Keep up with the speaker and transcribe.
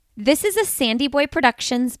This is a Sandy Boy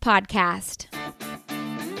Productions podcast.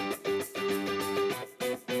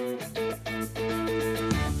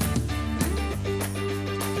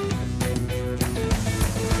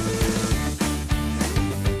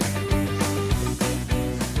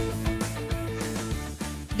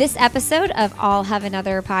 This episode of I'll Have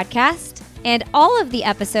Another podcast and all of the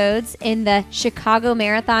episodes in the Chicago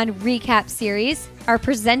Marathon recap series are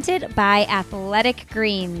presented by Athletic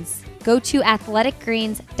Greens. Go to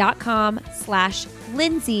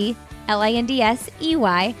athleticgreens.com/Lindsey,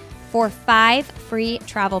 Lindsey, for 5 free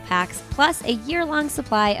travel packs plus a year-long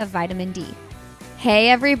supply of vitamin D. Hey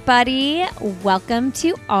everybody, welcome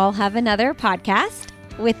to I'll Have Another podcast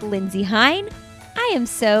with Lindsey Hein. I am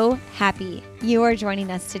so happy you are joining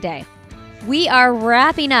us today. We are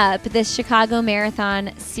wrapping up this Chicago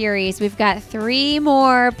Marathon series. We've got 3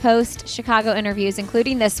 more post-Chicago interviews,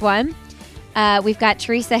 including this one. We've got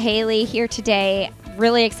Teresa Haley here today.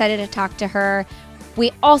 Really excited to talk to her.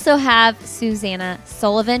 We also have Susanna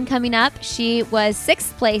Sullivan coming up. She was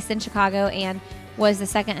 6th place in Chicago and was the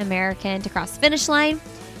 2nd American to cross the finish line.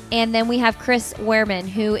 And then we have Chris Wehrman,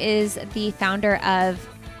 who is the founder of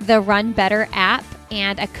the Run Better app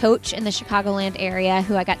and a coach in the Chicagoland area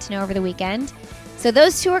who I got to know over the weekend. So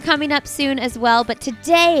those 2 are coming up soon as well. But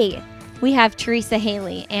today we have Teresa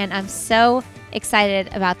Haley, and I'm so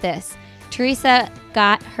excited about this. Teresa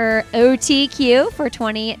got her OTQ for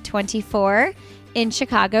 2024 in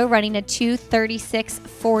Chicago, running a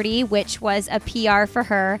 2:36:40, which was a PR for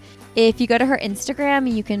her. If you go to her Instagram,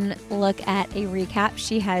 you can look at a recap.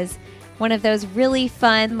 She has one of those really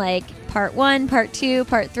fun, like part 1, part 2,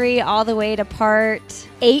 part 3, all the way to part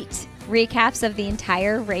 8 recaps of the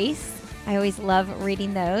entire race. I always love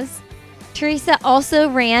reading those. Teresa also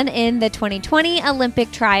ran in the 2020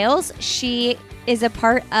 Olympic trials. She is a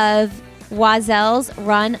part of Wazel's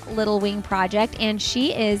Run Little Wing project, and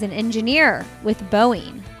she is an engineer with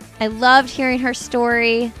Boeing. I loved hearing her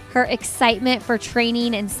story, her excitement for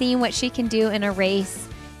training and seeing what she can do in a race.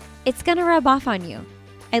 It's going to rub off on you.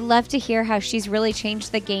 I love to hear how she's really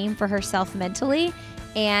changed the game for herself mentally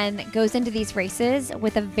and goes into these races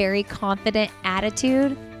with a very confident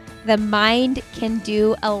attitude. The mind can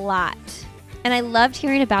do a lot. And I loved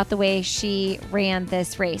hearing about the way she ran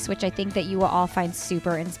this race, which I think that you will all find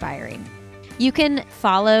super inspiring. You can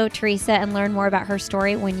follow Teresa and learn more about her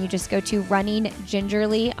story when you just go to Running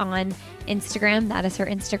Gingerly on Instagram. That is her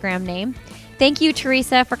Instagram name. Thank you,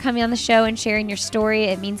 Teresa, for coming on the show and sharing your story.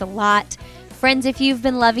 It means a lot. Friends, if you've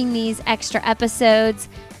been loving these extra episodes,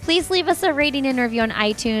 please leave us a rating and review on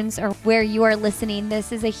iTunes or where you are listening.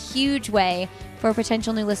 This is a huge way for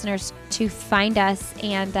potential new listeners to find us,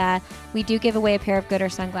 and we do give away a pair of Gooder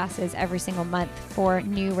sunglasses every single month for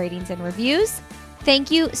new ratings and reviews.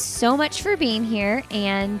 Thank you so much for being here,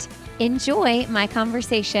 and enjoy my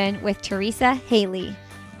conversation with Teresa Haley.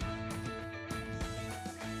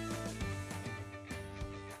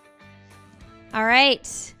 All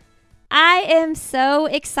right. I am so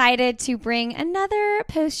excited to bring another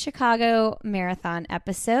post-Chicago Marathon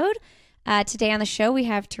episode. Today on the show, we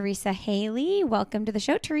have Teresa Haley. Welcome to the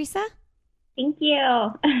show, Teresa. Thank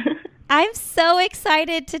you. I'm so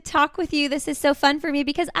excited to talk with you. This is so fun for me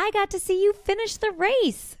because I got to see you finish the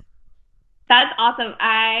race. That's awesome.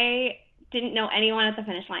 I didn't know anyone at the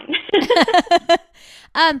finish line.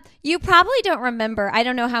 You probably don't remember. I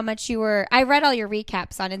don't know how much you were. I read all your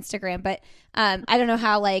recaps on Instagram, but I don't know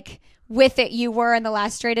how with it you were in the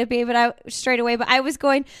last straightaway, but I was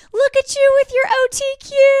going, look at you with your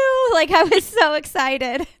OTQ. I was so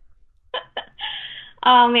excited.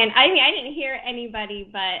 Oh man. I didn't hear anybody,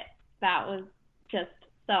 but that was just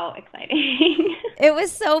so exciting. It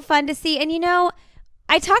was so fun to see. And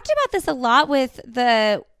I talked about this a lot with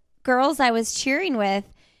the girls I was cheering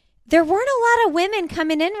with. There weren't a lot of women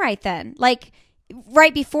coming in right then.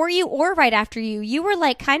 Right before you or right after you. You were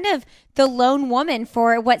kind of the lone woman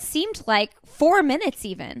for what seemed like 4 minutes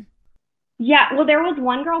even. Yeah, well, there was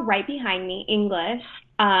one girl right behind me, English.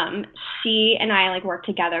 She and I worked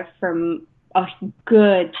together for a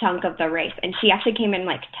good chunk of the race, and she actually came in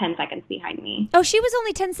 10 seconds behind me. Oh, she was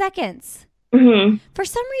only 10 seconds. Mm-hmm. For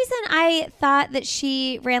some reason, I thought that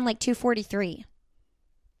she ran 2:43.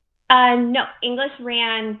 No, English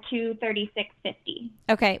ran 2:36:50.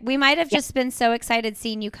 Okay, we might have just been so excited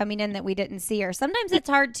seeing you coming in that we didn't see her. Sometimes it's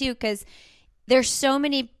hard too because there's so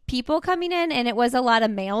many people coming in, and it was a lot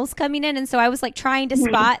of males coming in, and so I was trying to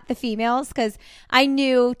spot the females because I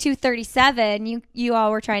knew 2:37. You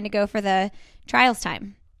all were trying to go for the trials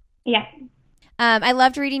time. Yeah. I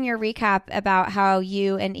loved reading your recap about how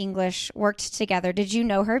you and English worked together. Did you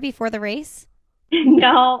know her before the race?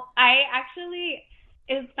 No,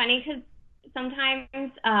 it was funny because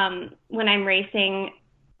sometimes when I'm racing,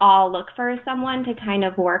 I'll look for someone to kind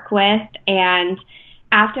of work with. And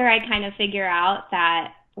after I kind of figure out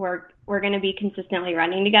that we're going to be consistently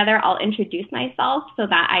running together, I'll introduce myself so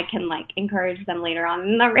that I can like encourage them later on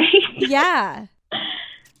in the race. Yeah. So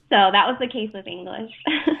that was the case with English.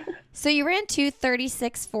 So you ran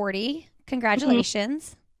 2:36:40.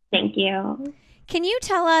 Congratulations. Thank you. Can you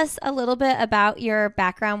tell us a little bit about your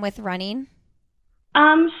background with running?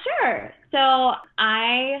 Sure. So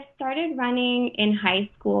I started running in high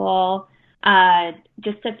school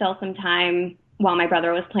just to fill some time while my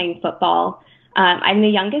brother was playing football. I'm the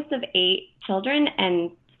youngest of 8 children,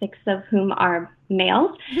 and 6 of whom are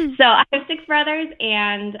males. So I have 6 brothers,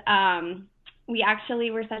 and we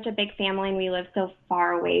actually were such a big family, and we lived so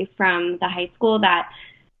far away from the high school that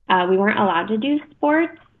we weren't allowed to do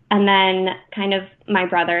sports. And then kind of my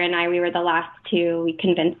brother and I, we were the last 2. We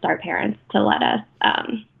convinced our parents to let us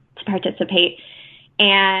to participate.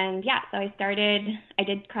 And yeah, so I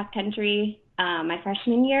did cross country my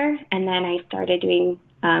freshman year, and then I started doing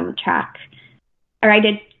track. Or I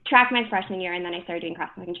did track my freshman year, and then I started doing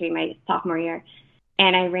cross country my sophomore year.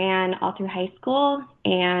 And I ran all through high school,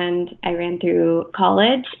 and I ran through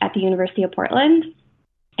college at the University of Portland.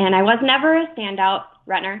 And I was never a standout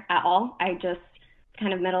runner at all. I just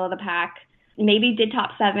kind of middle of the pack, maybe did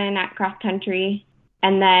top 7 at cross country.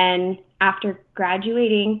 And then after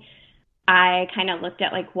graduating, I kind of looked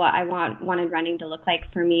at like what I wanted running to look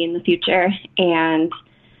like for me in the future, and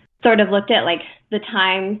sort of looked at like the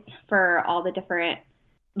times for all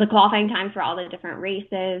the qualifying times for all the different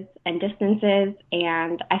races and distances.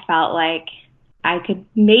 And I felt like I could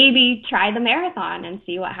maybe try the marathon and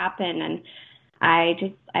see what happened. And I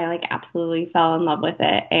like absolutely fell in love with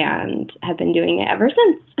it and have been doing it ever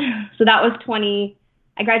since. So that was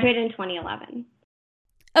I graduated in 2011.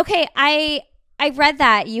 Okay. I read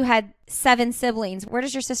that you had 7 siblings. Where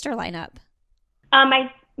does your sister line up?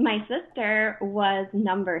 My sister was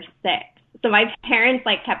number 6. So my parents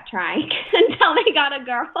like kept trying until they got a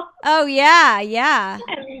girl. Oh yeah.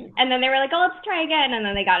 And then they were like, "Oh, let's try again." And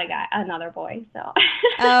then they got another boy. So.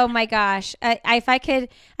 Oh my gosh! I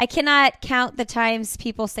cannot count the times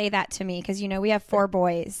people say that to me, because we have 4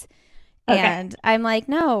 boys, okay. And I'm like,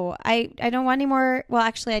 no, I don't want any more. Well,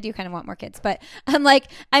 actually, I do kind of want more kids, but I'm like,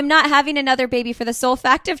 I'm not having another baby for the sole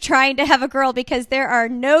fact of trying to have a girl, because there are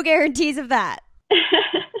no guarantees of that.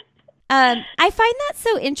 I find that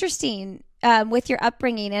so interesting with your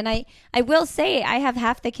upbringing. And I will say I have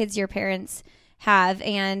half the kids your parents have.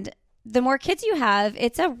 And the more kids you have,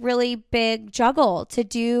 it's a really big juggle to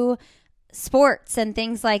do sports and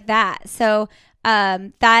things like that. So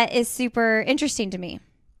that is super interesting to me.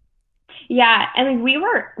 Yeah. I mean, we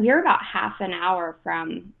were about half an hour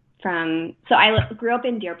from so I grew up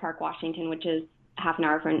in Deer Park, Washington, which is half an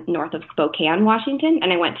hour from north of Spokane, Washington.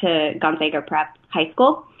 And I went to Gonzaga Prep High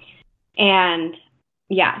School. And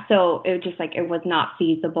yeah, so it was just like, it was not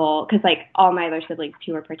feasible, because like all my other siblings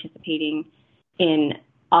too were participating in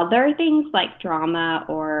other things like drama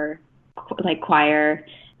or like choir.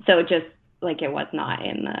 So just like, it was not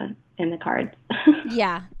in the cards.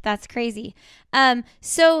 Yeah, that's crazy.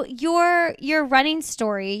 So your running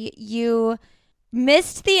story, you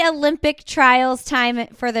missed the Olympic trials time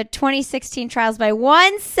for the 2016 trials by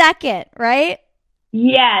 1 second, right?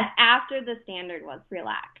 Yes, after the standard was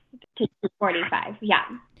relaxed to 2:45. Yeah.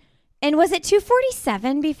 And was it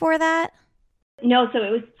 2:47 before that? No, so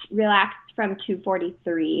it was relaxed from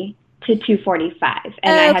 2:43 to 2:45,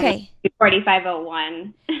 and I had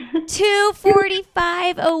 2:45:01.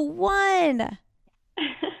 2:45:01.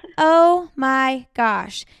 Oh my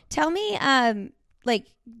gosh! Tell me, like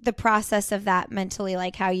the process of that mentally,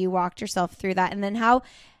 like how you walked yourself through that, and then how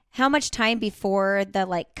much time before the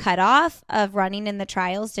like cutoff of running in the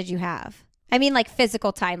trials did you have? I mean, like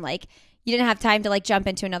physical time, like you didn't have time to like jump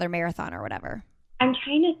into another marathon or whatever. I'm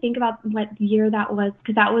trying to think about what year that was,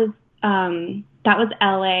 because that was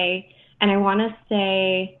LA, and I want to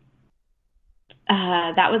say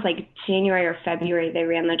that was like January or February they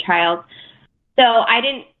ran the trials. So I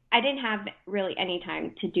didn't have really any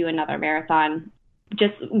time to do another marathon,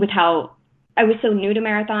 just with how I was so new to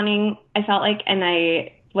marathoning, I felt like, and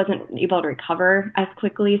I wasn't able to recover as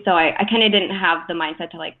quickly. So I kind of didn't have the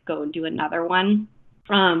mindset to like go and do another one.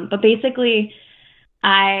 But basically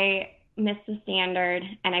I missed the standard,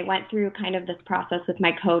 and I went through kind of this process with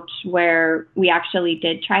my coach where we actually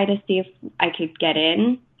did try to see if I could get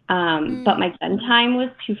in. But my gun time was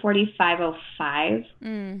 2:45:05.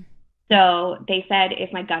 So they said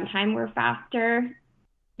if my gun time were faster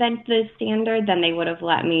than the standard, then they would have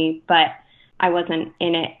let me, but I wasn't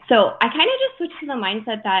in it. So I kind of just switched to the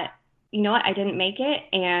mindset that you know what, I didn't make it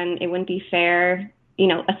and it wouldn't be fair. You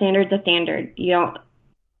know, a standard's a standard. You don't,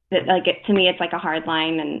 like it, to me, it's like a hard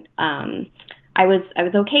line. And I was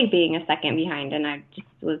okay being a second behind, and I just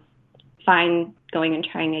was fine going and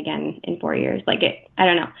trying again in 4 years. Like I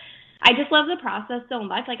don't know. I just love the process so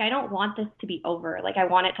much. Like I don't want this to be over. Like I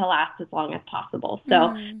want it to last as long as possible.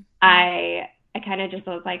 So I kind of just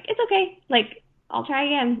was like, it's okay. Like I'll try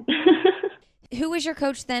again. Who was your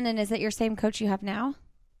coach then, and is it your same coach you have now?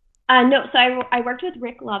 No, so I worked with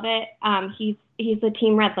Rick Lovett. He's the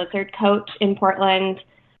Team Red Lizard coach in Portland.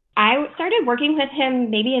 I started working with him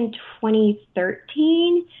maybe in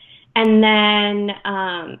 2013. And then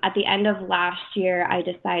at the end of last year, I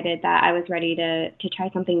decided that I was ready to try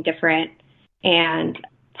something different. And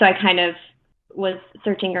so I kind of was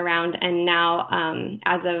searching around. And now,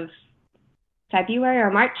 as of February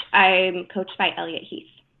or March, I'm coached by Elliot Heath.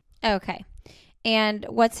 Okay. And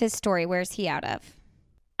what's his story? Where's he out of?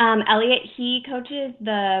 Elliot, he coaches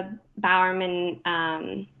the Bowerman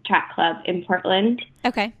Track Club in Portland.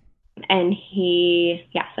 Okay. And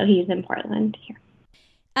so he's in Portland here.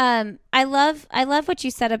 I love what you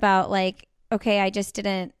said about like, okay, I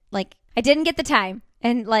didn't get the time,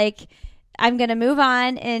 and like I'm gonna move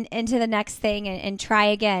on and into the next thing and try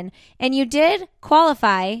again. And you did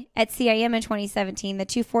qualify at CIM in 2017, the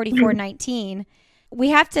 244.19. We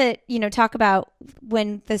have to, talk about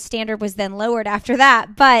when the standard was then lowered after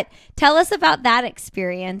that. But tell us about that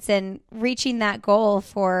experience and reaching that goal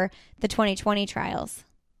for the 2020 trials.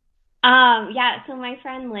 Yeah. So my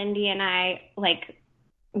friend Lindy and I,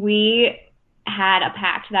 we had a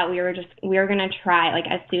pact that we were going to try, like,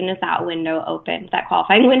 as soon as that window opened, that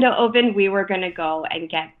qualifying window opened, we were going to go and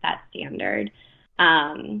get that standard.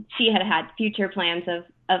 She had future plans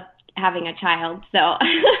of having a child. So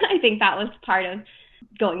I think that was part of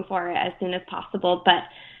going for it as soon as possible. But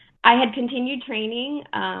I had continued training,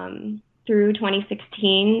 through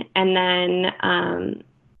 2016. And then,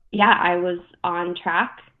 I was on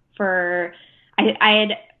track for, I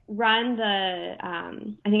had run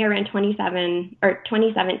I think I ran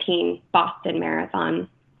 2017 Boston Marathon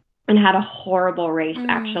and had a horrible race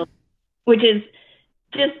actually, which is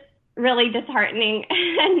just really disheartening.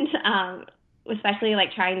 And, especially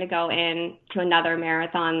like trying to go in to another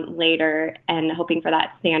marathon later and hoping for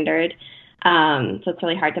that standard. So it's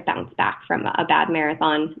really hard to bounce back from a bad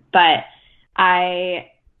marathon, but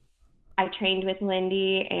I trained with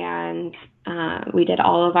Lindy and, we did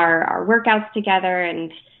all of our workouts together,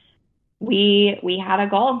 and we had a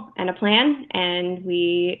goal and a plan, and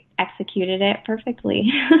we executed it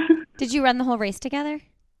perfectly. Did you run the whole race together?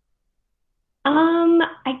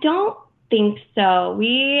 I don't think so.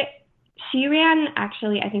 She ran,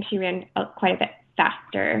 actually, I think she ran quite a bit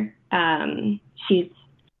faster. She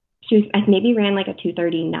maybe ran like a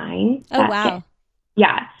 2:39. Oh, wow.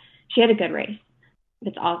 Yeah, she had a good race.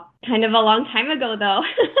 It's all kind of a long time ago, though.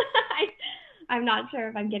 I'm not sure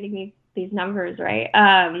if I'm getting these numbers right.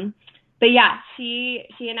 But yeah, she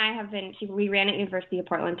and I we ran at University of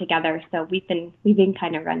Portland together, so we've been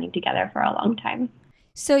kind of running together for a long time.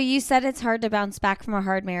 So you said it's hard to bounce back from a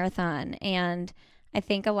hard marathon, and I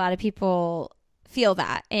think a lot of people feel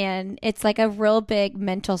that, and it's like a real big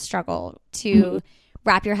mental struggle to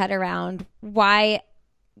wrap your head around why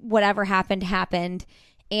whatever happened,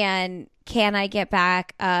 and can I get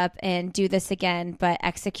back up and do this again, but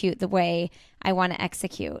execute the way I want to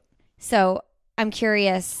execute. So I'm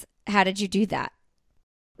curious, how did you do that?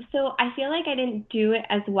 So I feel like I didn't do it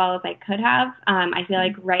as well as I could have. I feel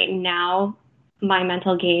like right now my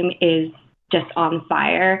mental game is just on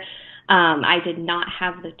fire. I did not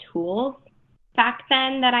have the tools back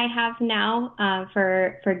then that I have now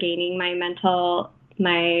for gaining my mental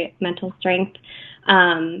strength.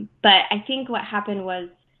 But I think what happened was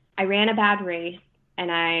I ran a bad race,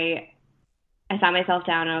 and I sat myself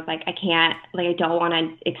down and I was like, I don't want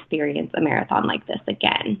to experience a marathon like this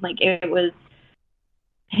again. Like I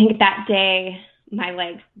think that day my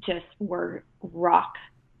legs just were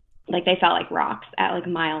like they felt like rocks at like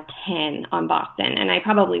mile 10 on Boston. And I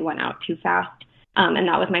probably went out too fast. And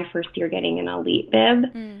that was my first year getting an elite bib.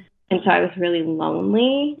 And so I was really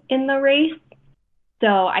lonely in the race.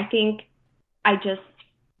 So I think I just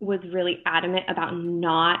was really adamant about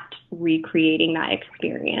not recreating that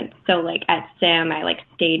experience. So like at Sim, I like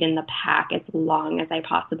stayed in the pack as long as I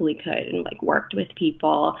possibly could and like worked with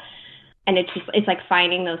people. And it's like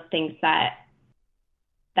finding those things that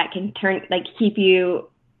can keep you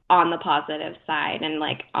on the positive side and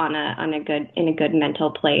like in a good mental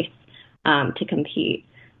place to compete.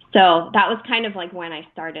 So that was kind of like when I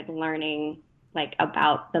started learning like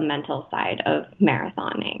about the mental side of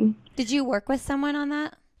marathoning. Did you work with someone on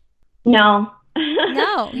that? No,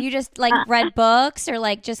 No, you just like read books or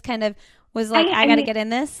like just kind of was like, I got to mean, get in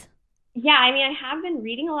this. yeah, I mean, I have been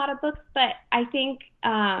reading a lot of books, but I think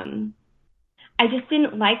I just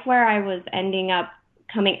didn't like where I was ending up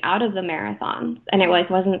coming out of the marathons, and it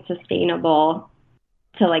wasn't sustainable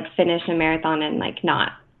to like finish a marathon and like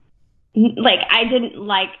not like I didn't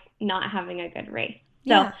like not having a good race.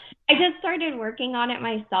 So Yeah. I just started working on it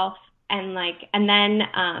myself, and then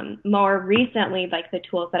more recently, like the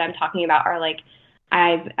tools that I'm talking about are like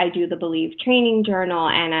I do the Believe training journal,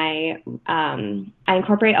 and I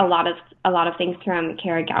incorporate a lot of things from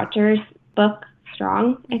Kara Goucher's book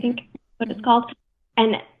Strong, I think what it's called.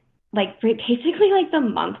 And like basically like the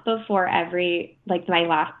month before every like my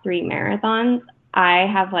last 3 marathons, I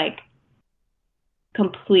have like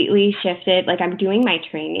completely shifted. Like I'm doing my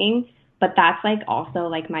training, but that's like also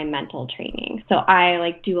like my mental training. So I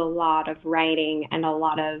like do a lot of writing and a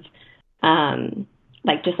lot of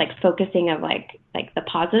like just like focusing of like the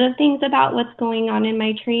positive things about what's going on in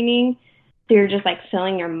my training. So you're just like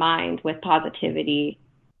filling your mind with positivity.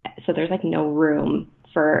 So there's like no room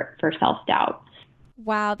for self-doubt.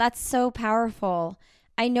 Wow, that's so powerful.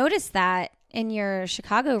 I noticed that in your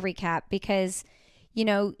Chicago recap because,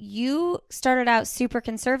 you started out super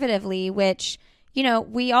conservatively, which,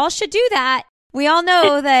 we all should do that. We all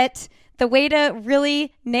know that the way to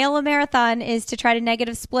really nail a marathon is to try to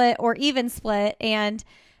negative split or even split. And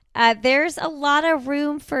there's a lot of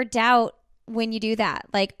room for doubt when you do that.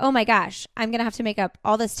 Like, oh my gosh, I'm going to have to make up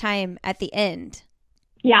all this time at the end.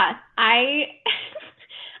 Yeah, I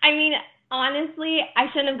mean, honestly, I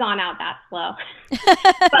shouldn't have gone out that slow,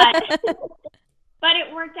 but but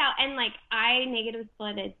it worked out. And like I negative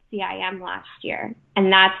splitted CIM last year,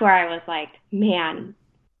 and that's where I was like, man,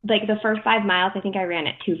 like the first 5 miles, I think I ran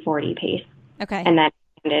at 240 pace, Okay. and then I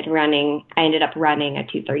ended up running at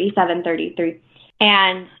 237:33,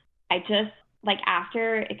 and I just like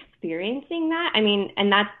after experiencing that, I mean,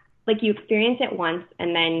 and that's like you experience it once,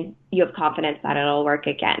 and then you have confidence that it'll work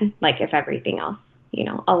again, like if everything else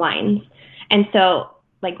aligns. And so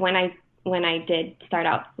like when I did start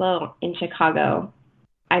out slow in Chicago,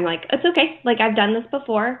 I'm like, it's okay. Like I've done this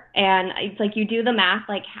before, and it's like you do the math,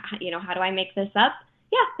 like how do I make this up?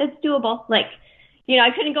 Yeah, it's doable. Like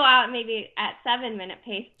I couldn't go out maybe at 7-minute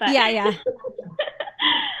pace, but Yeah.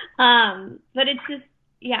 but it's just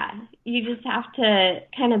you just have to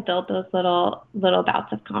kind of build those little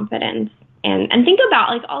bouts of confidence, and think about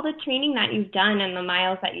like all the training that you've done and the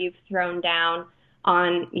miles that you've thrown down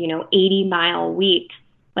on 80-mile weeks.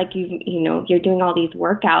 Like you're doing all these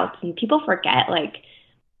workouts, and people forget like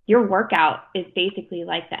your workout is basically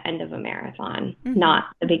like the end of a marathon, not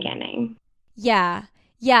the beginning. Yeah.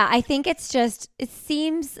 I think it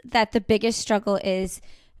seems that the biggest struggle is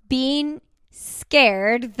being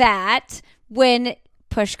scared that when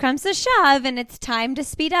push comes to shove and it's time to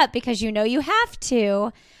speed up because you have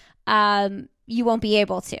to, you won't be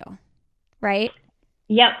able to, right?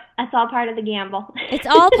 Yep, that's all part of the gamble. It's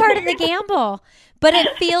all part of the gamble, but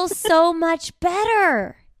it feels so much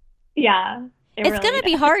better. Yeah. It's really going to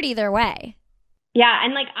be hard either way. Yeah,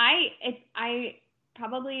 and like I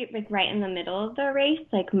probably like right in the middle of the race,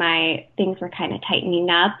 like my things were kind of tightening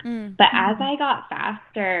up. But as I got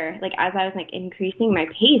faster, like as I was like increasing my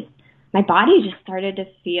pace, my body just started to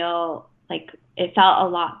feel like it felt a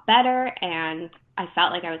lot better, and I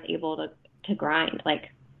felt like I was able to grind like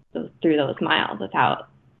through those miles without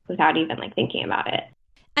even like thinking about it.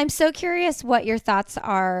 I'm so curious what your thoughts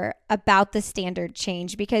are about the standard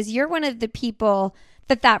change, because you're one of the people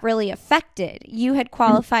that really affected. You had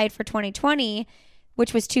qualified for 2020,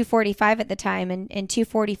 which was 2:45 at the time, and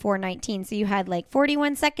 2:44:19. So you had like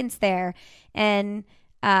 41 seconds there. And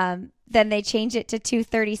then they changed it to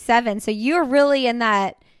 2:37. So you're really in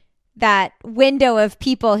that window of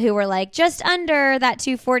people who were like just under that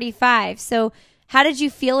 2:45. So how did you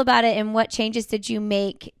feel about it, and what changes did you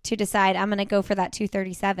make to decide I'm going to go for that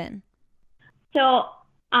 2:37? So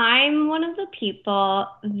I'm one of the people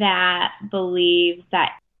that believes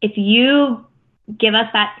that if you give us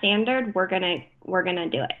that standard, we're gonna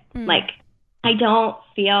do it. Like I don't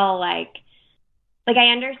feel like I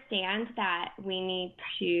understand that we need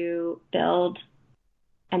to build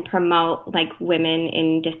and promote like women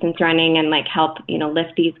in distance running and like help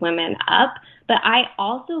lift these women up. But I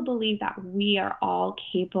also believe that we are all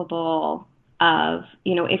capable of,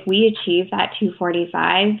 if we achieve that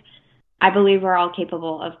 2:45, I believe we're all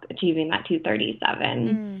capable of achieving that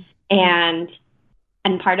 2:37. And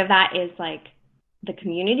part of that is like the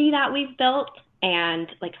community that we've built, and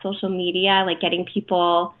like social media, like getting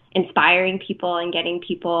people, inspiring people and getting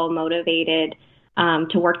people motivated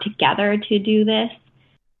to work together to do this.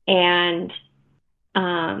 And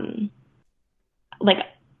like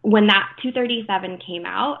when that 237 came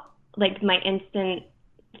out, like my instant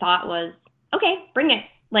thought was, okay, bring it.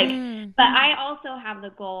 Like, but I also have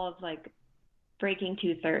the goal of like breaking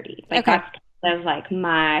 230. Like Okay. that's kind of like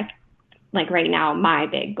my, like right now, my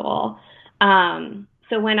big goal.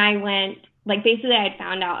 So when I went, like basically I had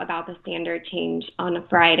found out about the standard change on a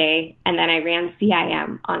Friday, and then I ran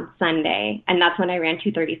CIM on Sunday, and that's when I ran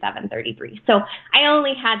 237.33. So I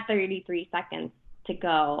only had 33 seconds to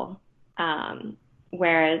go,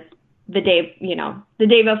 whereas the day, the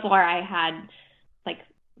day before I had like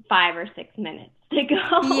 5 or 6 minutes to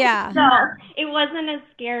go. Yeah. So it wasn't as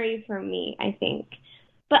scary for me, I think.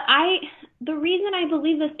 But the reason I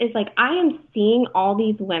believe this is like I am seeing all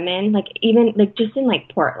these women, like even like just in like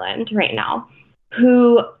Portland right now,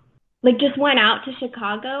 who like just went out to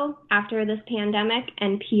Chicago after this pandemic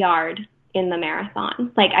and PR'd in the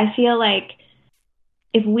marathon. Like I feel like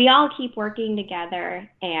if we all keep working together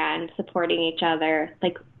and supporting each other,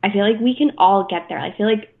 like I feel like we can all get there. I feel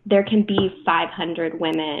like there can be 500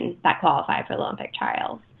 women that qualify for the Olympic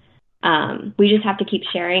trials. We just have to keep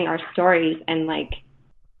sharing our stories and like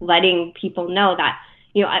letting people know that,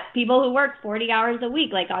 people who work 40 hours a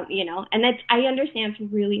week, like, and that's, I understand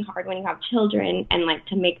it's really hard when you have children and like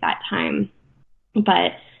to make that time.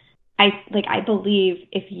 But I believe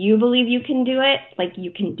if you believe you can do it, like you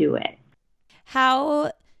can do it.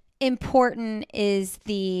 How important is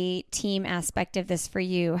the team aspect of this for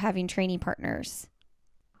you, having training partners?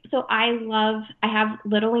 So I have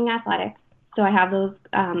Little Wing Athletics. So I have those,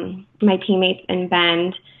 my teammates in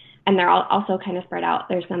Bend, and they're all also kind of spread out.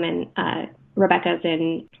 There's some in, Rebecca's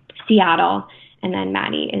in Seattle, and then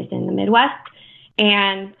Maddie is in the Midwest.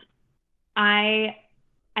 And I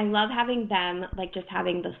love having them, like just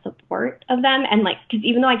having the support of them. And like, cause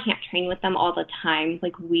even though I can't train with them all the time,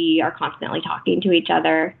 like we are constantly talking to each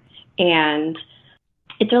other, and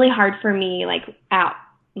it's really hard for me,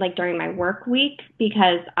 like during my work week,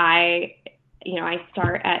 because I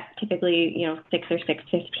start at typically, 6 or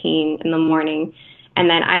 6:15 in the morning. And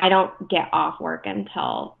then I don't get off work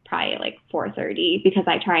until probably like 4:30 because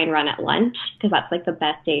I try and run at lunch because that's like the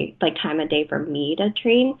best time of day for me to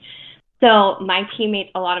train. So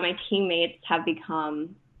a lot of my teammates have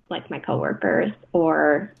become like my coworkers,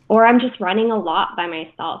 or I'm just running a lot by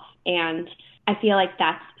myself. And I feel like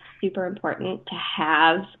that's super important to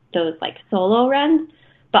have those like solo runs.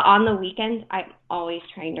 But on the weekends, I'm always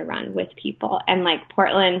trying to run with people. And like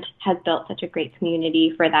Portland has built such a great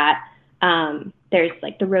community for that. There's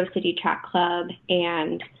like the Rose City Track Club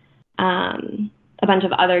and a bunch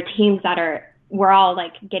of other teams we're all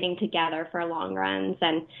like getting together for long runs.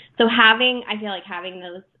 And so I feel like having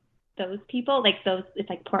those people, like it's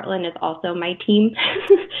like Portland is also my team.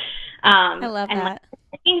 I love and that.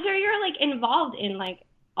 Like, making sure you're like involved in like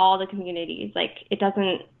all the communities. Like you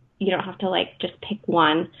don't have to like just pick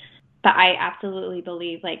one. But I absolutely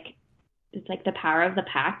believe like it's like the power of the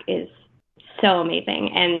pack is so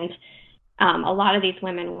amazing. And a lot of these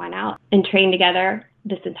women went out and trained together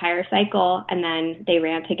this entire cycle, and then they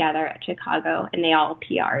ran together at Chicago, and they all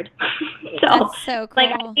PR'd. That's so cool.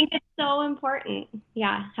 Like, I think it's so important,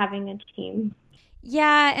 having a team.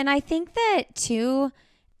 Yeah, and I think that too,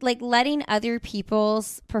 like letting other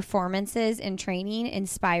people's performances and training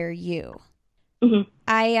inspire you. Mm-hmm.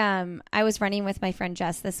 I was running with my friend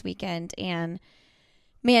Jess this weekend, and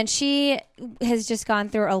man, she has just gone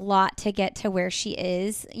through a lot to get to where she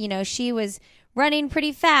is. She was running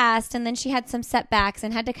pretty fast, and then she had some setbacks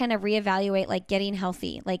and had to kind of reevaluate, like getting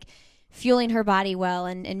healthy, like fueling her body well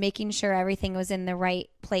and making sure everything was in the right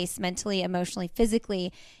place mentally, emotionally,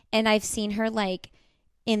 physically. And I've seen her like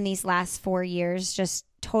in these last 4 years just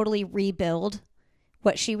totally rebuild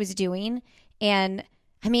what she was doing. And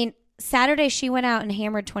I mean, Saturday she went out and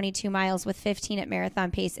hammered 22 miles with 15 at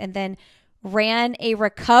marathon pace, and then ran a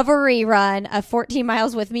recovery run of 14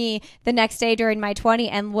 miles with me the next day during my 20,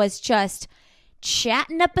 and was just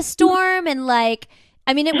chatting up a storm. And like,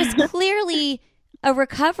 I mean, it was clearly a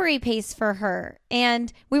recovery pace for her.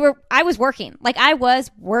 And I was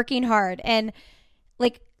working hard, and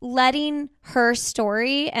like letting her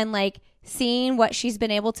story and like seeing what she's been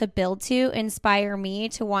able to build to inspire me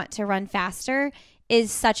to want to run faster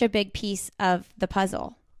is such a big piece of the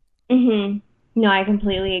puzzle. Mm-hmm. No, I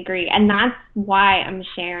completely agree. And that's why I'm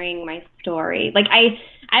sharing my story. Like, I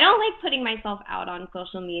don't like putting myself out on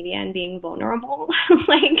social media and being vulnerable.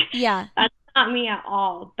 Yeah, that's not me at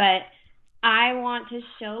all. But I want to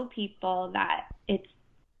show people that it's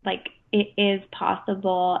like, it is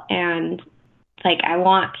possible. And like, I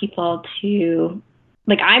want people to,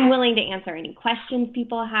 like, I'm willing to answer any questions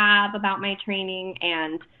people have about my training.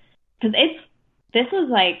 And because this was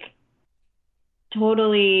like,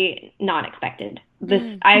 totally not expected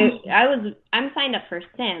I'm signed up for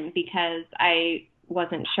sim because I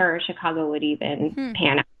wasn't sure Chicago would even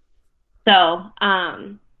pan out. So,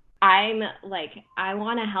 I'm like, I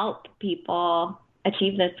want to help people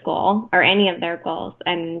achieve this goal or any of their goals.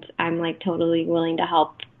 And I'm like totally willing to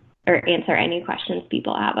help or answer any questions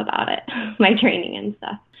people have about it, my training and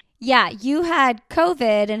stuff. Yeah, you had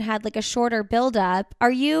COVID and had like a shorter buildup.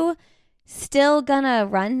 Are you still gonna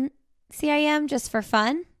run CIM just for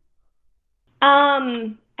fun?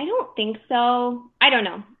 I don't think so. I don't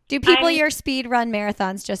know. Do people your speed run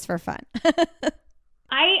marathons just for fun?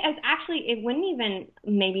 Actually, it wouldn't even,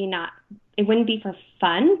 maybe not, it wouldn't be for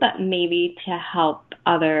fun, but maybe to help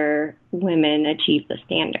other women achieve the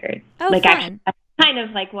standard. Oh, like fun. Actually, that's kind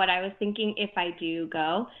of like what I was thinking if I do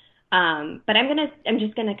go. But I'm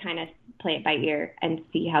just gonna kind of play it by ear and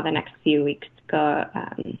see how the next few weeks go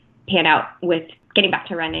pan out with getting back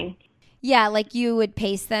to running. Yeah, like you would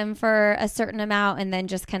pace them for a certain amount and then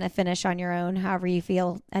just kind of finish on your own, however you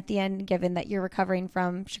feel at the end, given that you're recovering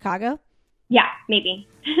from Chicago. Yeah, maybe.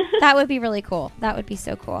 That would be really cool. That would be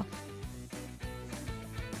so cool.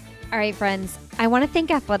 All right, friends, I want to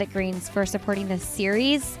thank Athletic Greens for supporting this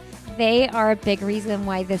series. They are a big reason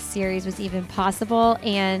why this series was even possible.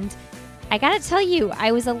 And I got to tell you,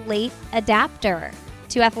 I was a late adapter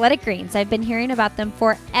to Athletic Greens. I've been hearing about them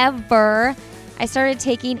forever. I started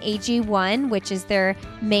taking AG1, which is their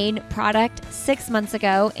main product, 6 months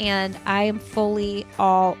ago, and I am fully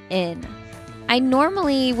all in. I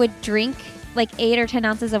normally would drink like 8 or 10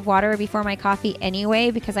 ounces of water before my coffee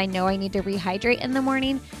anyway, because I know I need to rehydrate in the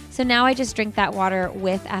morning. So now I just drink that water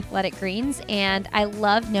with Athletic Greens, and I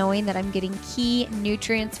love knowing that I'm getting key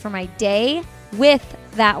nutrients for my day with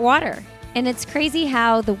that water. And it's crazy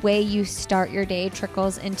how the way you start your day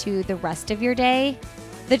trickles into the rest of your day.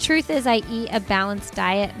 The truth is I eat a balanced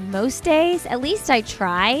diet most days, at least I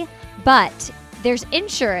try, but there's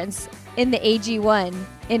insurance in the AG1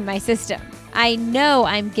 in my system. I know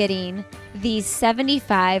I'm getting these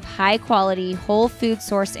 75 high-quality whole food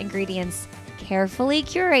source ingredients carefully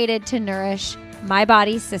curated to nourish my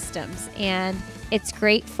body's systems, and it's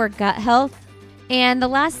great for gut health. And the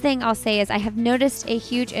last thing I'll say is I have noticed a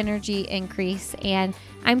huge energy increase, and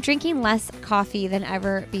I'm drinking less coffee than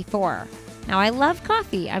ever before. Now, I love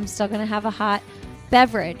coffee. I'm still going to have a hot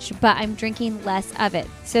beverage, but I'm drinking less of it.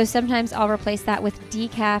 So sometimes I'll replace that with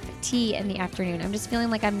decaf tea in the afternoon. I'm just feeling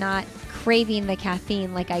like I'm not craving the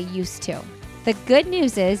caffeine like I used to. The good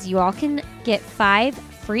news is you all can get 5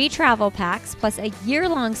 free travel packs plus a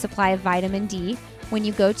year-long supply of vitamin D when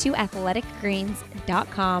you go to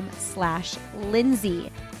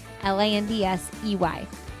athleticgreens.com/Lindsey, Landsey.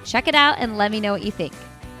 Check it out and let me know what you think.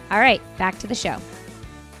 All right, back to the show.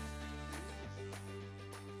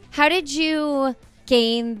 How did you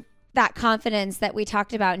gain that confidence that we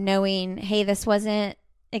talked about, knowing, hey, this wasn't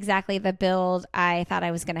exactly the build I thought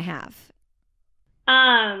I was going to have?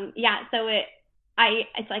 Yeah, so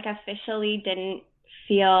it's like officially didn't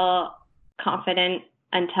feel confident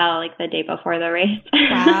until like the day before the race.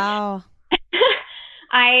 Wow.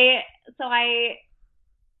 I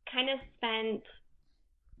kind of spent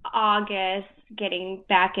August getting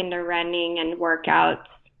back into running and workouts.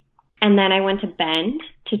 And then I went to Bend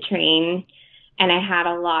to train, and I had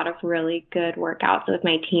a lot of really good workouts with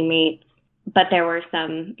my teammates, but there were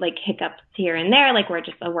some like hiccups here and there, like where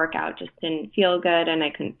just a workout just didn't feel good and I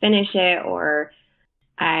couldn't finish it, or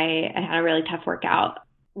I had a really tough workout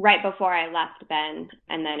right before I left Bend,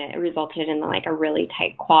 and then it resulted in like a really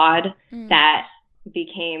tight quad that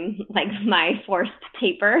became like my forced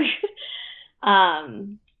taper.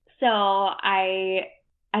 So I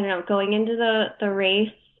don't know, going into the race,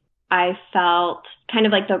 I felt kind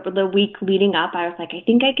of like the week leading up, I was like, I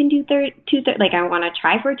think I can do like I want to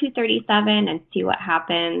try for 2:37 and see what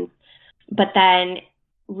happens. But then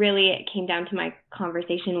really it came down to my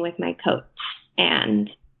conversation with my coach, and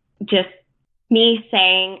just me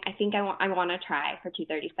saying, I think I want to try for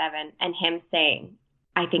 2:37, and him saying,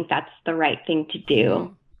 I think that's the right thing to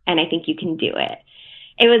do, and I think you can do it.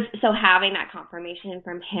 It was so having that confirmation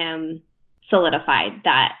from him solidified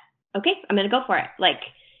that, okay, I'm going to go for it. Like,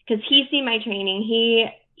 because he's seen my training,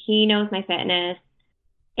 he knows my fitness,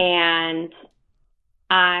 and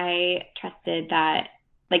I trusted that,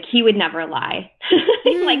 like, he would never lie.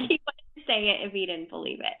 Like, he wouldn't say it if he didn't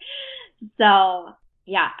believe it. So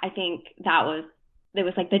yeah, I think it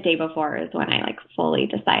was like the day before is when I like fully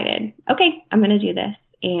decided, okay, I'm going to do this,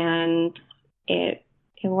 and it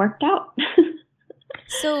worked out.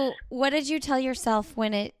 So what did you tell yourself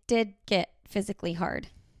when it did get physically hard?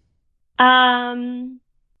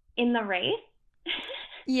 In the race?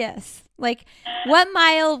 Yes. Like, what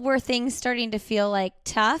mile were things starting to feel like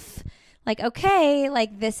tough? like, okay,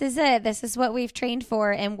 like this is it. This is what we've trained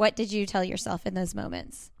for. And what did you tell yourself in those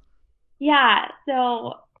moments? Yeah,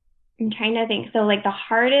 so I'm trying to think. So like the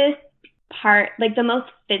hardest part, like the most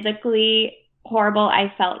physically horrible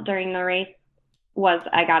I felt during the race was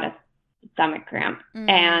I got a stomach cramp.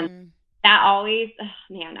 And Mm. that always,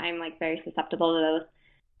 oh, man, I'm like very susceptible to those.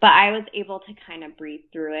 But I was able to kind of breathe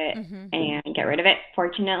through it Mm-hmm. and get rid of it,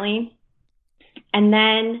 fortunately. And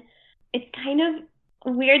then it's kind of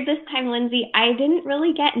weird this time, Lindsay. I didn't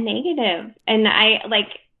really get negative. And I like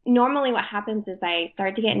normally what happens is I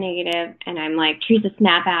start to get negative and I'm like, choose to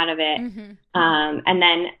snap out of it. Mm-hmm. And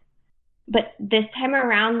then, but this time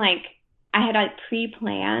around, like I had like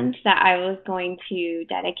pre-planned that I was going to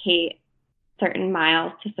dedicate certain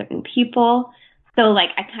miles to certain people. So like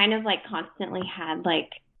I kind of like constantly had like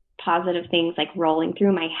positive things like rolling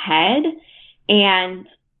through my head, and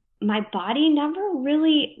my body never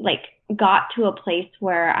really like got to a place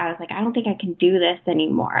where I was like, I don't think I can do this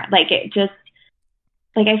anymore. Like it just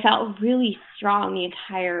like I felt really strong the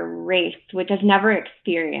entire race, which I've never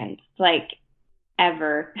experienced like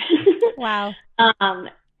ever. Wow.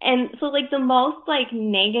 And so like the most like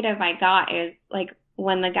negative I got is like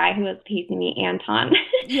when the guy who was pacing me, Anton,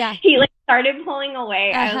 Yeah. he like started pulling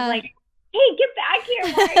away. I was like, hey, get back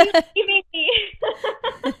here. Why are you leaving me?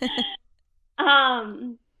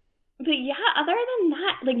 But yeah, other than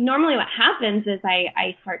that, like normally what happens is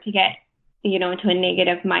I start to get, into a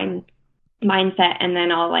negative mindset, and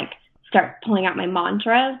then I'll like start pulling out my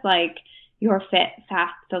mantras like you're fit,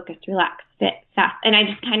 fast, focused, relaxed, fit, fast. And I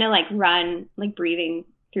just kind of like run like breathing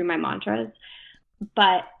through my mantras.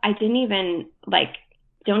 But I didn't even like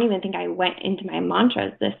don't even think I went into my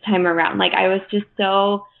mantras this time around. Like I was just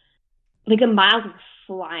so like the miles were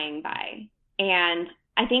flying by. And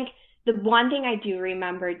I think the one thing I do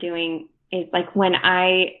remember doing is like when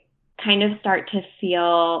I kind of start to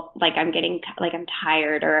feel like I'm getting like I'm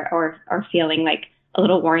tired or feeling like a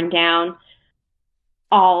little worn down,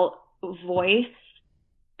 I'll voice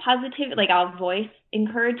positive, like I'll voice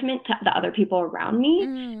encouragement to the other people around me.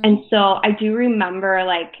 Mm. And so I do remember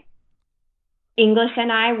like English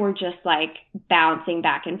and I were just like bouncing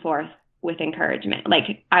back and forth with encouragement.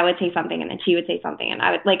 Like I would say something and then she would say something, and I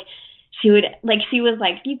would like she was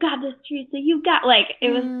like, you got this, Teresa, you got, like it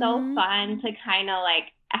was so fun to kind of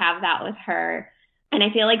like have that with her. And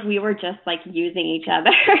I feel like we were just like using each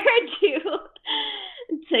other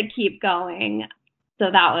to keep going.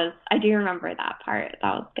 So I do remember that part.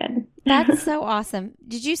 That was good. That's so awesome.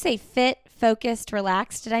 Did you say fit, focused,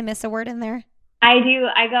 relaxed? Did I miss a word in there? I do.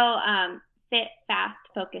 I go fit, fast,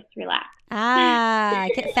 focused, relaxed.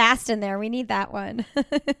 Get fast in there. We need that one.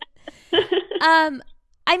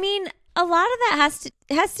 I mean, a lot of that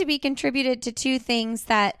has to be contributed to two things: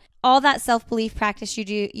 that all that self-belief practice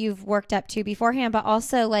you've worked up to beforehand, but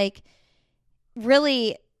also like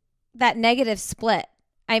really that negative split.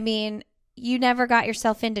 I mean, you never got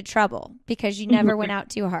yourself into trouble because you never went out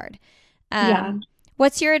too hard. Yeah.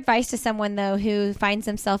 What's your advice to someone though who finds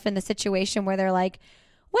himself in the situation where they're like,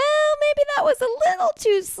 well, maybe that was a little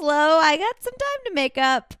too slow. I got some time to make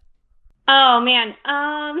up. Oh man.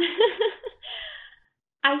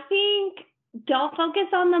 I think don't focus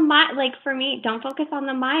on the like for me, don't focus on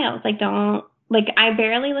the miles. Like don't, like I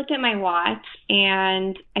barely looked at my watch,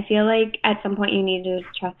 and I feel like at some point you need to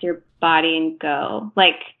just trust your body and go.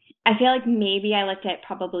 Like I feel like maybe I looked at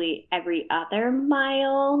probably every other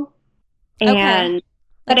mile, and Like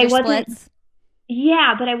but I wasn't splits.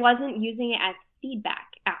 yeah, but I wasn't using it as feedback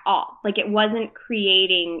at all. Like it wasn't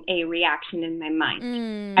creating a reaction in my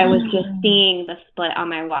mind. I was just seeing the split on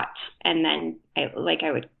my watch, and then I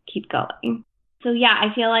would keep going. So yeah,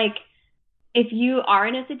 I feel like if you are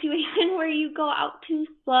in a situation where you go out too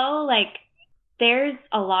slow, like there's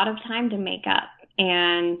a lot of time to make up.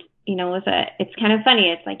 And it's kind of funny.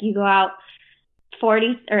 It's like you go out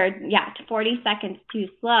 40 seconds too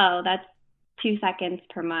slow. That's 2 seconds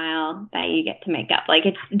per mile that you get to make up. Like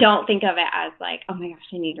don't think of it as like, oh my gosh,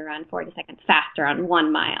 I need to run 40 seconds faster on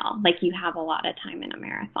 1 mile. Like you have a lot of time in a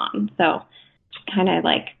marathon. So kind of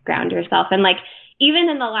like ground yourself. And like, even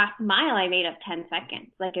in the last mile, I made up 10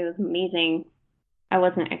 seconds. Like it was amazing. I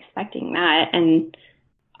wasn't expecting that. And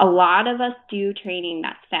a lot of us do training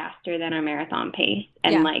that's faster than our marathon pace.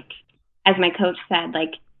 And like, as my coach said,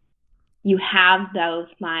 like you have those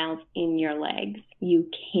miles in your legs. You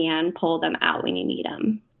can pull them out when you need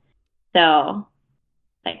them. So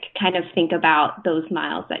like kind of think about those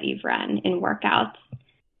miles that you've run in workouts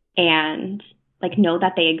and like know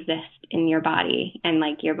that they exist in your body, and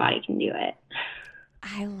like your body can do it.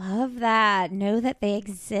 I love that. Know that they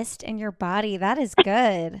exist in your body. That is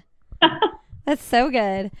good. That's so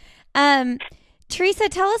good. Teresa,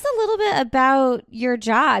 tell us a little bit about your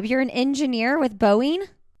job. You're an engineer with Boeing?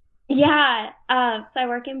 Yeah, so I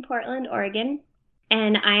work in Portland, Oregon,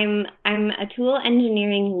 and I'm a tool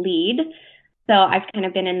engineering lead. So I've kind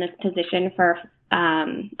of been in this position for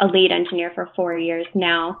a lead engineer for 4 years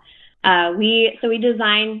now. We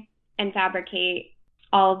design and fabricate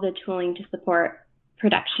all of the tooling to support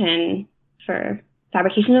production for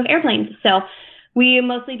fabrication of airplanes. So we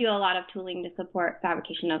mostly do a lot of tooling to support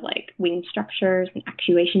fabrication of like wing structures and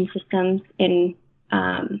actuation systems in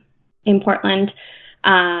Portland.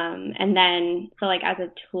 And then so like as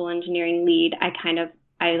a tool engineering lead, I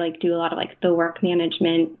like do a lot of like the work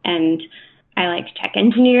management, and I like check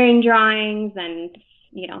engineering drawings and,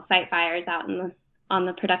 fight fires out on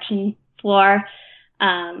the production floor.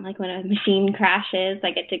 Like when a machine crashes,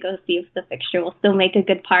 I get to go see if the fixture will still make a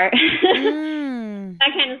good part,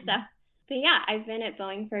 that kind of stuff. But yeah, I've been at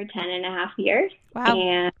Boeing for 10.5 years. Wow.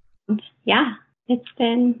 And yeah, it's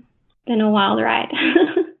been a wild ride.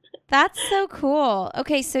 That's so cool.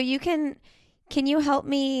 Okay, so can you help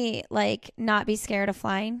me like not be scared of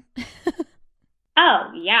flying?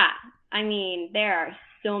 Oh, yeah. I mean, there are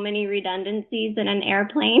so many redundancies in an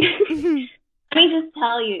airplane. Let me just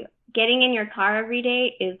tell you, getting in your car every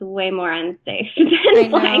day is way more unsafe than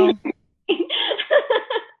flying.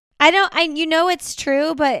 It's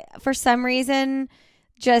true, but for some reason,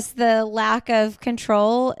 just the lack of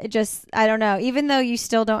control, I don't know, even though you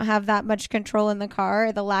still don't have that much control in the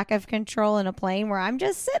car, the lack of control in a plane where I'm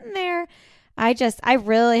just sitting there, I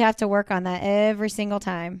really have to work on that every single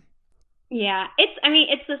time. Yeah,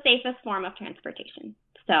 it's the safest form of transportation.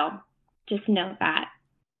 So just know that.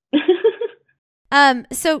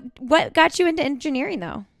 So what got you into engineering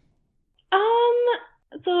though?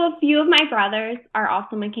 So a few of my brothers are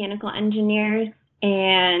also mechanical engineers,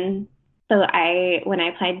 and so when I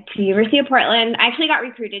applied to the University of Portland, I actually got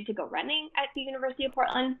recruited to go running at the University of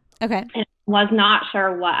Portland. Okay. And was not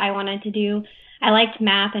sure what I wanted to do. I liked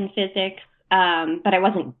math and physics, but I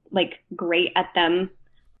wasn't like great at them.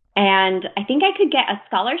 And I think I could get a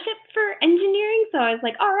scholarship for engineering, so I was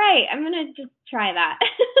like, all right, I'm going to just try that.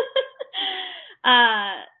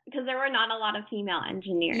 Because there were not a lot of female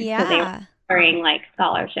engineers. Yeah. So they were offering like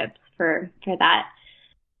scholarships for that.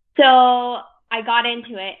 So I got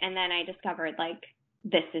into it, and then I discovered like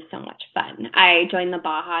this is so much fun. I joined the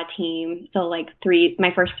Baja team. So like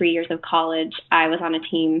my first 3 years of college, I was on a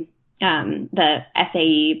team, the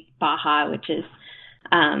SAE Baja, which is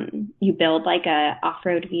you build like a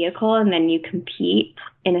off-road vehicle, and then you compete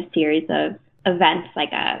in a series of events.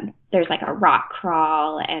 There's like a rock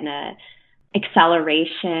crawl and a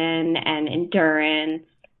acceleration and endurance.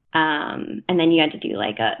 And then you had to do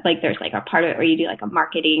there's like a part of it where you do like a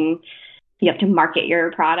marketing. You have to market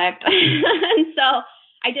your product. And so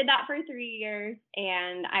I did that for 3 years,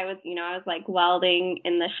 and I was like welding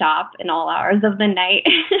in the shop in all hours of the night.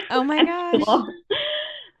 Oh my gosh.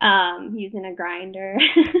 Using a grinder.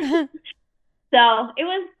 So it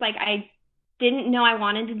was like, I didn't know I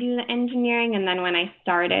wanted to do the engineering. And then when I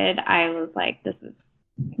started, I was like, this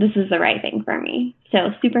is the right thing for me. So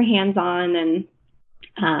super hands-on. And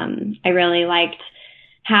I really liked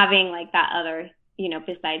having like that other,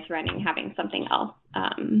 besides running, having something else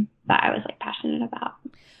that I was like passionate about.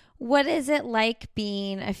 What is it like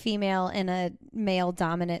being a female in a male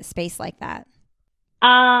dominant space like that?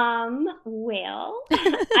 Well,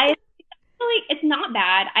 it's not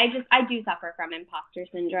bad. I do suffer from imposter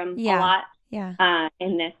syndrome a lot. Yeah.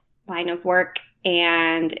 In this line of work,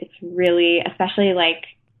 and it's really, especially like,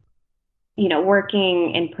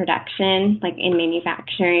 working in production, like in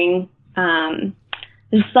manufacturing,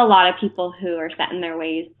 there's just a lot of people who are set in their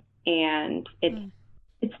ways, and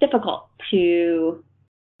it's difficult to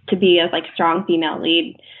be a like strong female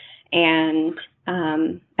lead. And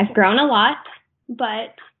I've grown a lot,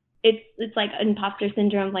 but it's like imposter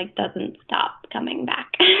syndrome like doesn't stop coming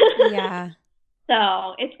back. Yeah.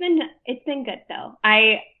 So it's been good though.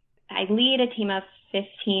 I lead a team of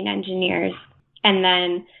 15 engineers, and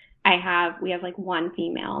then we have like one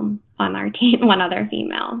female on our team, one other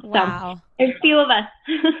female. Wow. So there's a few of us.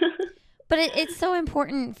 But it's so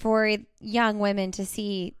important for young women to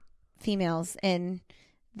see females in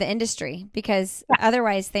the industry, because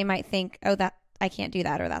otherwise they might think, oh, that I can't do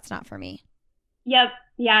that, or that's not for me. Yep.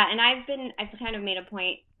 Yeah. And I've kind of made a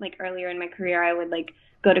point, like earlier in my career, I would like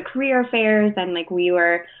go to career fairs, and like we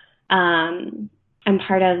were, I'm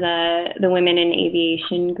part of the Women in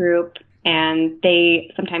Aviation group, and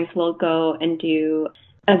they sometimes will go and do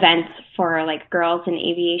events for like Girls in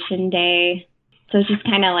Aviation Day. So it's just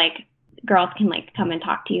kind of like girls can like come and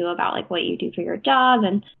talk to you about like what you do for your job,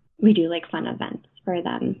 and we do like fun events for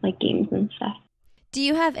them, like games and stuff. Do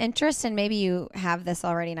you have interest, and maybe you have this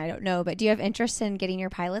already and I don't know, but do you have interest in getting your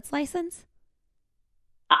pilot's license?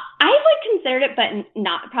 I would consider it, but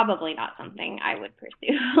probably not something I would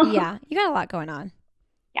pursue. Yeah, you got a lot going on.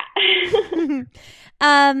 Yeah.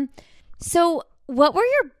 So what were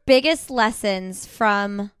your biggest lessons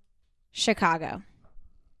from Chicago?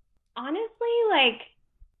 Honestly, like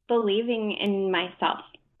believing in myself.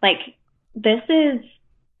 Like this is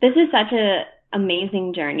such a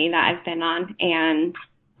amazing journey that I've been on, and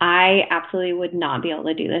I absolutely would not be able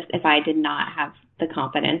to do this if I did not have the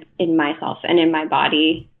confidence in myself and in my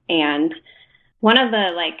body. And one of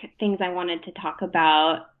the like things I wanted to talk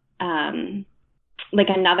about, like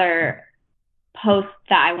another post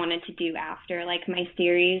that I wanted to do after like my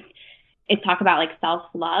series is talk about like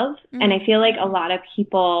self-love. Mm-hmm. And I feel like a lot of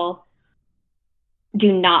people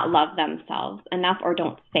do not love themselves enough or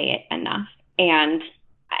don't say it enough. And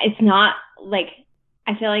it's not like,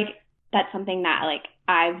 I feel like that's something that like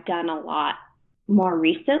I've done a lot more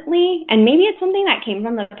recently. And maybe it's something that came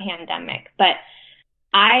from the pandemic, but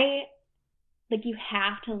you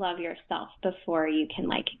have to love yourself before you can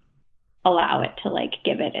like allow it to like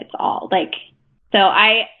give it its all. Like, so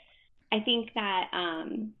I think that,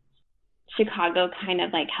 Chicago kind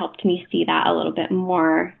of like helped me see that a little bit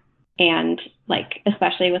more. And like,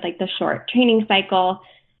 especially with like the short training cycle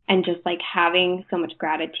and just like having so much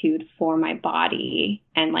gratitude for my body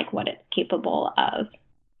and like what it's capable of.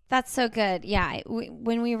 That's so good. Yeah.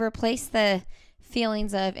 When we replace the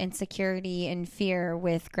feelings of insecurity and fear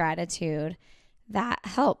with gratitude, that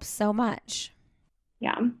helps so much.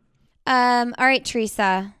 Yeah. All right,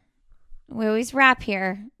 Teresa, we always wrap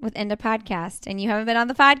here with End a Podcast, and you haven't been on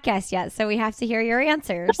the podcast yet, so we have to hear your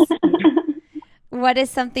answers. What is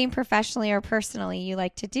something professionally or personally you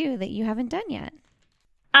like to do that you haven't done yet?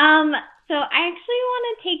 So I actually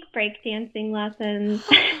want to take breakdancing lessons.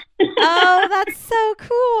 Oh, that's so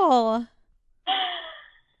cool.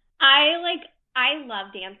 I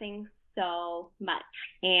love dancing so much,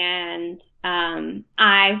 and I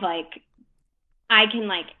can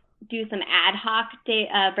like do some ad hoc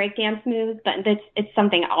breakdance moves, but it's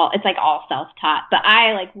like all self-taught. But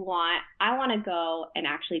I want to go and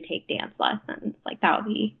actually take dance lessons. Like that would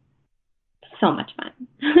be so much fun.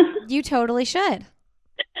 You totally should.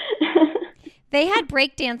 They had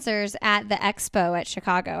breakdancers at the expo at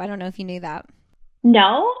Chicago. I don't know if you knew that.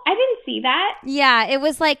 No, I didn't see that. Yeah, it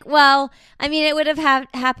was like, well, I mean, it would have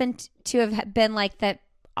happened to have been like that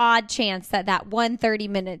odd chance that 1:30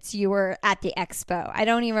 minutes you were at the expo. I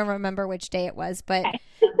don't even remember which day it was, but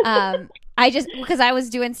I just, because I was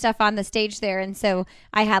doing stuff on the stage there, and so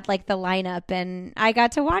I had like the lineup and I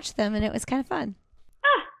got to watch them, and it was kind of fun.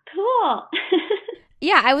 Ah, cool.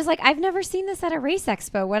 Yeah, I was like, I've never seen this at a race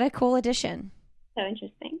expo. What a cool addition. So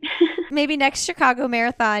interesting. Maybe next Chicago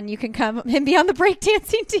Marathon you can come and be on the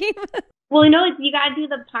breakdancing team. Well, you got to do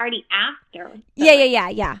the party after. So. Yeah. Yeah,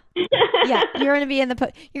 you're going to be in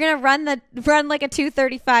you're going to run like a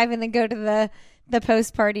 2:35 and then go to the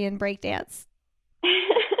post party and breakdance.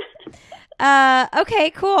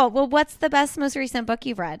 Okay, cool. Well, what's the most recent book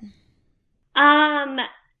you've read?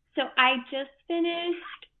 So I just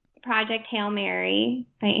finished Project Hail Mary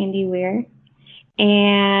by Andy Weir,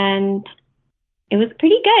 and it was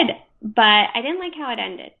pretty good, but I didn't like how it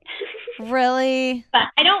ended. Really? But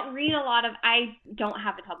I don't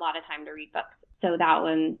have a lot of time to read books, so that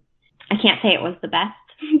one, I can't say it was the best,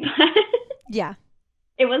 but yeah,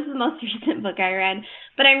 it was the most recent book I read.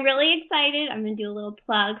 But I'm really excited. I'm going to do a little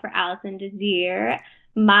plug for Allison Desir.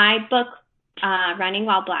 My book, Running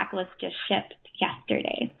While Black, was just shipped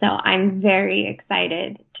yesterday, so I'm very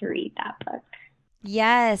excited to read that book.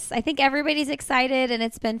 Yes, I think everybody's excited, and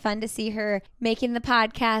it's been fun to see her making the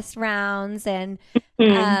podcast rounds. And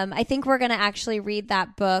I think we're going to actually read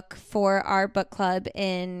that book for our book club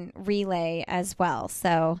in Relay as well.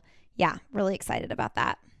 So yeah, really excited about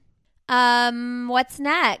that. What's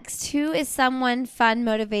next? Who is someone fun,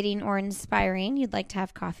 motivating, or inspiring you'd like to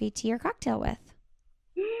have coffee, tea, or cocktail with?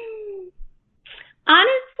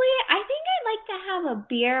 Honestly, I think I'd like to have a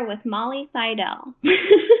beer with Molly Seidel.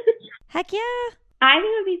 Heck yeah. I think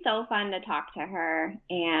it would be so fun to talk to her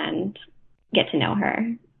and get to know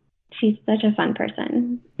her. She's such a fun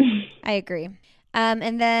person. I agree.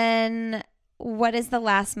 And then what is the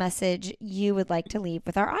last message you would like to leave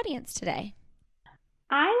with our audience today?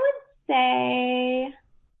 I would say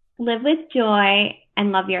live with joy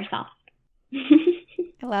and love yourself.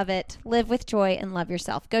 I love it. Live with joy and love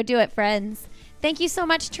yourself. Go do it, friends. Thank you so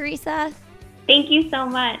much, Teresa. Thank you so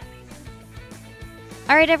much.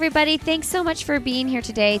 All right, everybody. Thanks so much for being here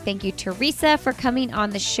today. Thank you, Teresa, for coming on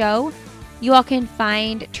the show. You all can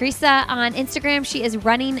find Teresa on Instagram. She is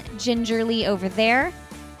running gingerly over there.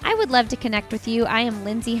 I would love to connect with you. I am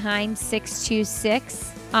Lindsay Hine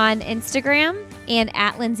 626 on Instagram and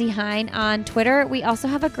at Lindsay Hine on Twitter. We also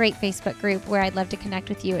have a great Facebook group where I'd love to connect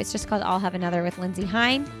with you. It's just called I'll Have Another with Lindsay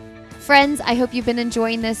Hine. Friends, I hope you've been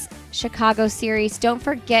enjoying this Chicago series. Don't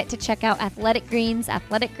forget to check out Athletic Greens,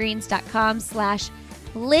 athleticgreens.com/Lindsay,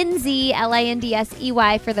 Lindsey,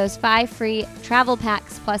 for those 5 free travel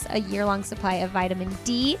packs plus a year-long supply of vitamin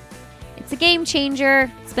D. It's a game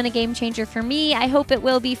changer. It's been a game changer for me. I hope it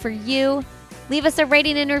will be for you. Leave us a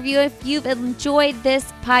rating and review if you've enjoyed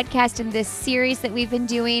this podcast and this series that we've been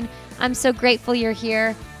doing. I'm so grateful you're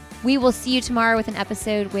here. We will see you tomorrow with an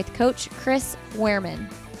episode with Coach Chris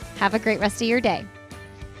Wehrman. Have a great rest of your day.